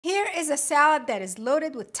is a salad that is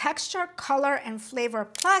loaded with texture, color, and flavor,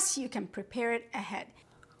 plus you can prepare it ahead.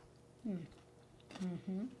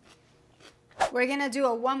 We're gonna do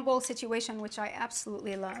a one bowl situation, which I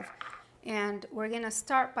absolutely love. And we're gonna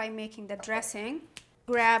start by making the dressing.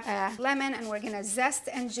 Grab a lemon and we're gonna zest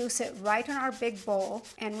and juice it right in our big bowl.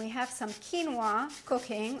 And we have some quinoa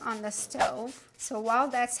cooking on the stove. So while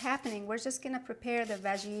that's happening, we're just gonna prepare the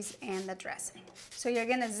veggies and the dressing. So you're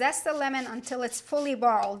gonna zest the lemon until it's fully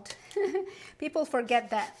boiled. People forget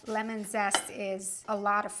that lemon zest is a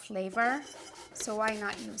lot of flavor, so why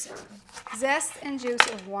not use it? Zest and juice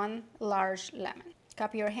of 1 large lemon.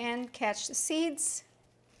 Cup your hand, catch the seeds.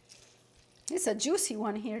 It's a juicy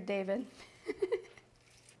one here, David.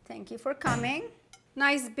 Thank you for coming.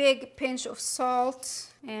 Nice big pinch of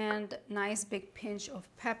salt and nice big pinch of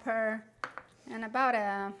pepper and about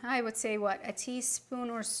I would say a teaspoon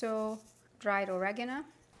or so dried oregano.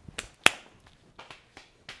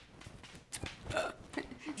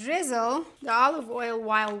 Drizzle the olive oil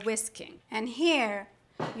while whisking. And here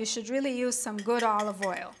you should really use some good olive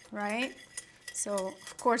oil, right? So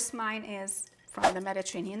of course mine is from the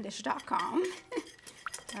MediterraneanDish.com.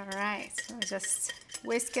 All right, so just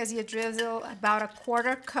whisk as you drizzle about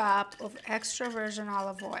 1/4 cup of extra virgin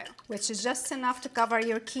olive oil, which is just enough to cover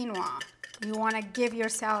your quinoa. You want to give your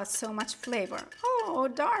salad so much flavor. Oh,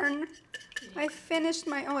 darn. I finished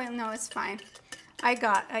my oil. No, it's fine. I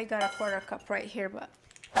got 1/4 cup right here, but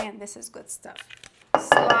man, this is good stuff.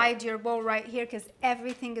 Slide your bowl right here because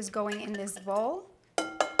everything is going in this bowl.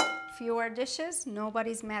 Fewer dishes,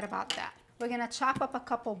 nobody's mad about that. We're gonna chop up a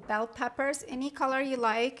couple bell peppers, any color you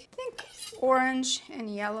like. I think orange and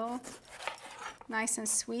yellow, nice and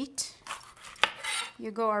sweet. You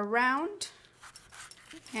go around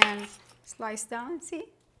and slice down, see?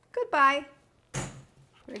 Goodbye.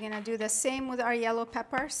 We're gonna do the same with our yellow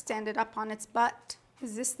pepper, stand it up on its butt.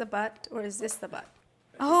 Is this the butt or is this the butt?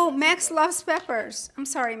 Oh, Max loves peppers. I'm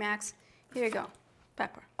sorry, Max. Here you go,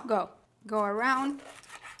 pepper, go. Go around,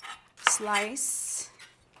 slice.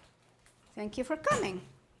 Thank you for coming.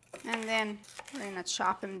 And then we're gonna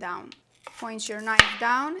chop him down. Point your knife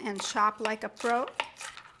down and chop like a pro.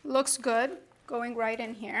 Looks good, going right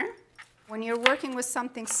in here. When you're working with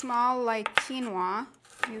something small like quinoa,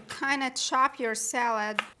 you kind of chop your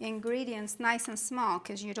salad ingredients nice and small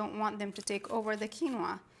because you don't want them to take over the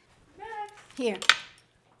quinoa. Here,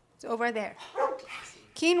 it's over there.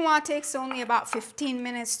 Quinoa takes only about 15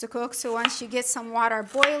 minutes to cook, so once you get some water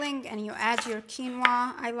boiling and you add your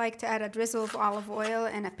quinoa, I like to add a drizzle of olive oil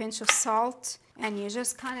and a pinch of salt, and you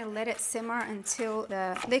just kind of let it simmer until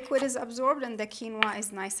the liquid is absorbed and the quinoa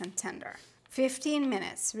is nice and tender. 15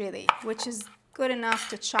 minutes, really, which is good enough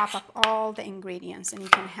to chop up all the ingredients, and you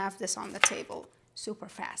can have this on the table super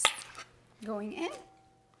fast. Going in.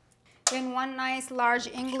 Then 1 nice large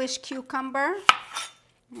English cucumber.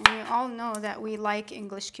 And you all know that we like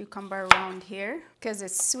English cucumber around here because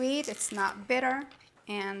it's sweet, it's not bitter,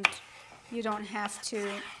 and you don't have to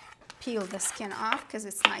peel the skin off because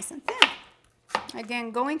it's nice and thin.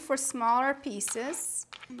 Again, going for smaller pieces.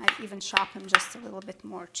 I might even chop them just a little bit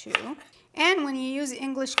more too. And when you use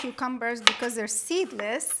English cucumbers, because they're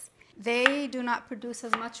seedless, they do not produce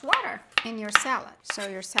as much water in your salad, so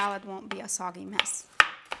your salad won't be a soggy mess.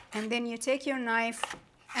 And then you take your knife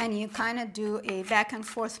and you kind of do a back and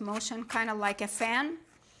forth motion, kind of like a fan,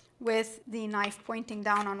 with the knife pointing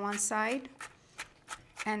down on one side.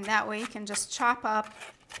 And that way you can just chop up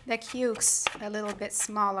the cukes a little bit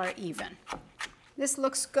smaller even. This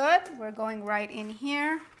looks good. We're going right in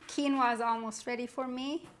here. Quinoa is almost ready for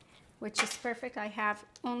me, which is perfect. I have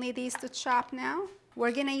only these to chop now.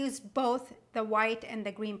 We're gonna use both the white and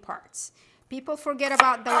the green parts. People forget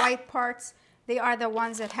about the white parts. They are the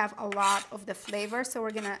ones that have a lot of the flavor, so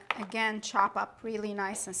we're gonna, again, chop up really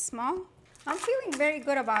nice and small. I'm feeling very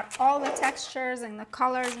good about all the textures and the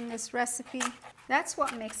colors in this recipe. That's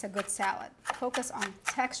what makes a good salad. Focus on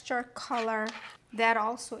texture, color. That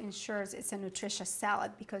also ensures it's a nutritious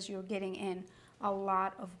salad because you're getting in a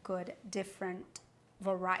lot of good, different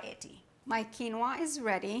variety. My quinoa is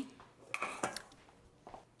ready.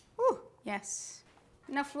 Ooh, yes.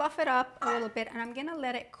 I'm gonna fluff it up a little bit and I'm gonna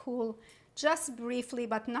let it cool just briefly,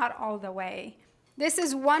 but not all the way. This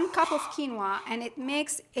is 1 cup of quinoa and it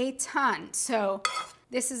makes a ton. So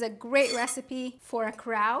this is a great recipe for a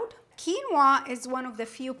crowd. Quinoa is one of the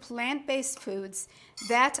few plant-based foods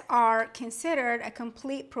that are considered a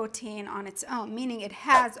complete protein on its own, meaning it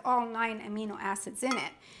has all 9 amino acids in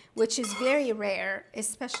it, which is very rare,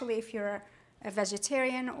 especially if you're a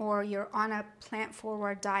vegetarian or you're on a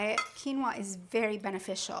plant-forward diet. Quinoa is very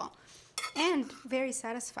beneficial and very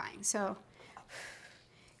satisfying. So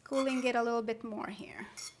cooling it a little bit more here.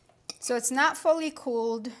 So it's not fully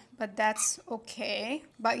cooled, but that's okay.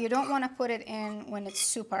 But you don't want to put it in when it's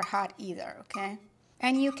super hot either, okay?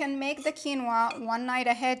 And you can make the quinoa one night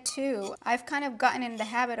ahead too. I've kind of gotten in the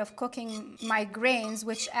habit of cooking my grains,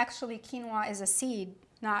 which actually quinoa is a seed,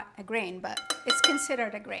 not a grain, but it's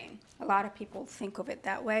considered a grain. A lot of people think of it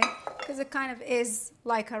that way because it kind of is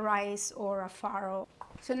like a rice or a farro.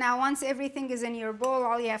 So now once everything is in your bowl,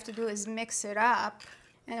 all you have to do is mix it up.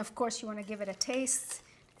 And of course you want to give it a taste.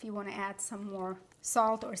 If you want to add some more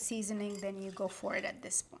salt or seasoning, then you go for it at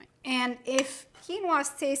this point. And if quinoa's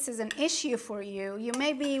taste is an issue for you, you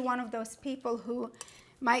may be one of those people who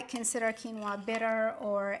might consider quinoa bitter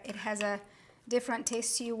or it has a different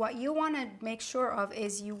taste to you. What you want to make sure of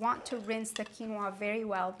is you want to rinse the quinoa very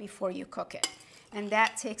well before you cook it. And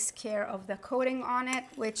that takes care of the coating on it,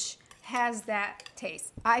 which has that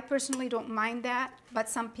taste. I personally don't mind that, but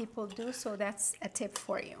some people do, so that's a tip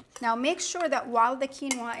for you. Now make sure that while the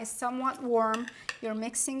quinoa is somewhat warm, you're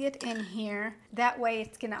mixing it in here. That way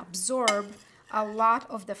it's gonna absorb a lot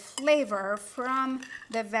of the flavor from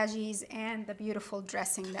the veggies and the beautiful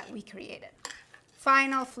dressing that we created.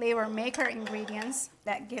 Final flavor maker ingredients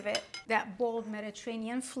that give it that bold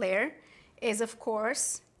Mediterranean flair is, of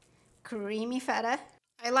course, creamy feta.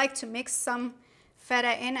 I like to mix some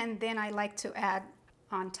feta in, and then I like to add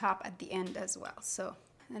on top at the end as well. So,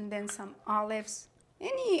 and then some olives.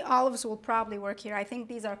 Any olives will probably work here. I think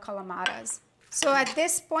these are kalamatas. So at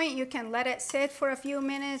this point, you can let it sit for a few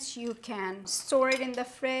minutes. You can store it in the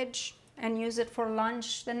fridge and use it for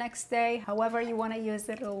lunch the next day. However you want to use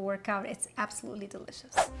it, it'll work out. It's absolutely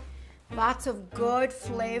delicious. Lots of good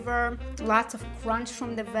flavor, lots of crunch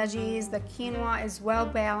from the veggies. The quinoa is well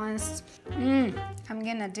balanced. I'm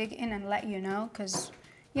gonna dig in and let you know, because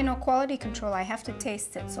you know, quality control, I have to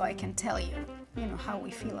taste it so I can tell you, you know, how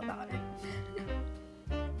we feel about it.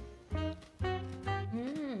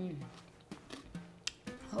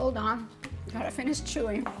 Hold on, gotta finish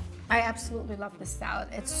chewing. I absolutely love this salad.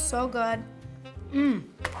 It's so good.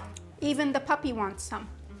 Even the puppy wants some,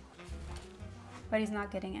 but he's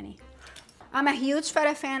not getting any. I'm a huge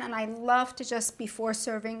feta fan, and I love to just, before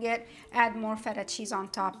serving it, add more feta cheese on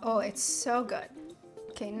top. Oh, it's so good.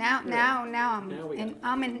 Okay, now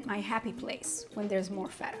I'm in my happy place when there's more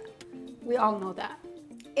feta. We all know that.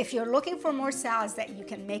 If you're looking for more salads that you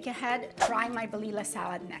can make ahead, try my Balila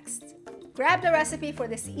salad next. Grab the recipe for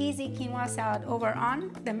this easy quinoa salad over on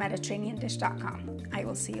themediterraneandish.com. I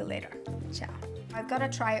will see you later. Ciao. I've got to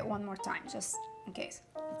try it one more time, just in case.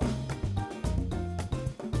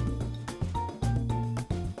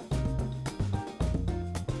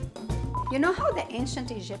 You know how the ancient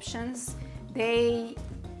Egyptians, they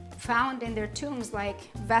found in their tombs like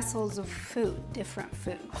vessels of food, different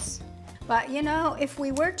foods. But you know, if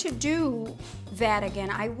we were to do that again,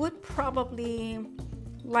 I would probably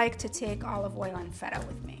like to take olive oil and feta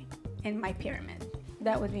with me in my pyramid.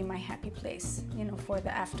 That would be my happy place, you know, for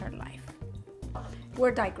the afterlife.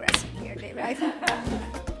 We're digressing here, David.